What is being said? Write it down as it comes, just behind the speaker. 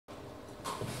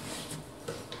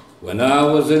When I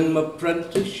was in my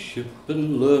apprenticeship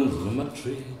and learning my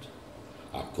trade,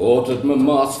 I courted my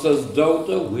master's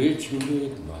daughter, which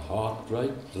made my heart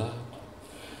right glad.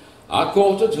 I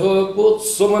courted her both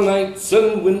summer nights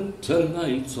and winter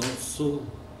nights also,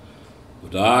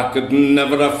 but I could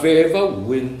never a favour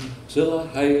win till I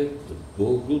hired the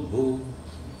Bogle Bo.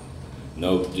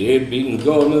 Now day being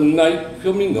gone and night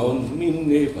coming on, me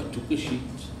neighbour took a sheet,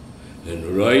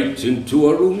 and right into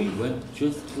her room he went,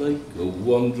 just like a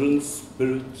wandering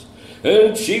spirit.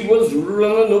 And she was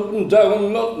running up and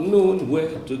down, not knowing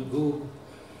where to go.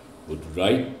 But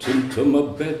right into my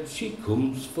bed she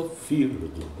comes for fear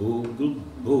of the Bogle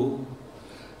Bo.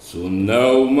 So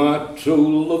now my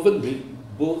true love and me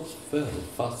both fell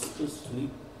fast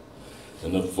asleep.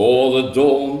 And afore the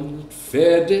dawn at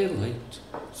fair daylight,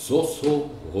 so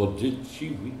did she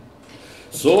weep.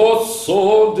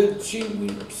 So did she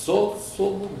weep, so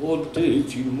did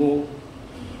she moan.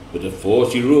 But afore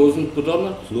she rose and put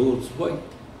on her clothes, why,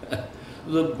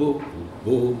 the Bogle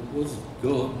Bo was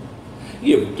gone.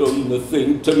 You've done the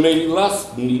thing to me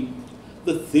last night,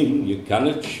 the thing you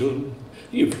cannot shun.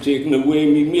 You've taken away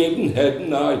me maidenhead,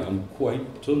 and I am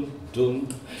quite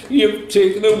undone. You've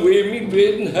taken away me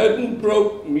maidenhead and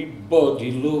broke me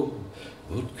body low.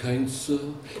 But kind sir,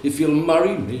 if you'll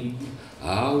marry me,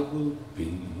 I will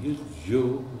be your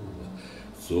Joe.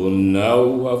 So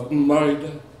now I've married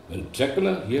her and taken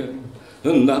her here,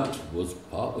 and that was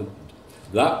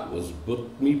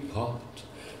but me part.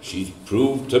 She's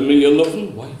proved to me a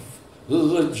loving wife,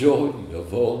 the joy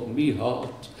of all me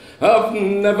heart. I've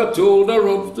never told her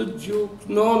of the joke,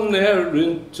 nor ne'er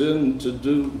intend to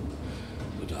do.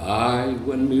 But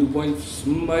when me wife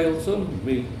smiles on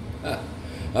me,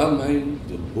 I mind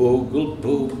the Bogle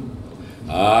Bo.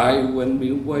 When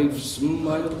me wife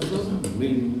smiles on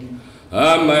me,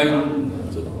 I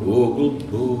mind the Bogle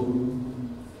Bo.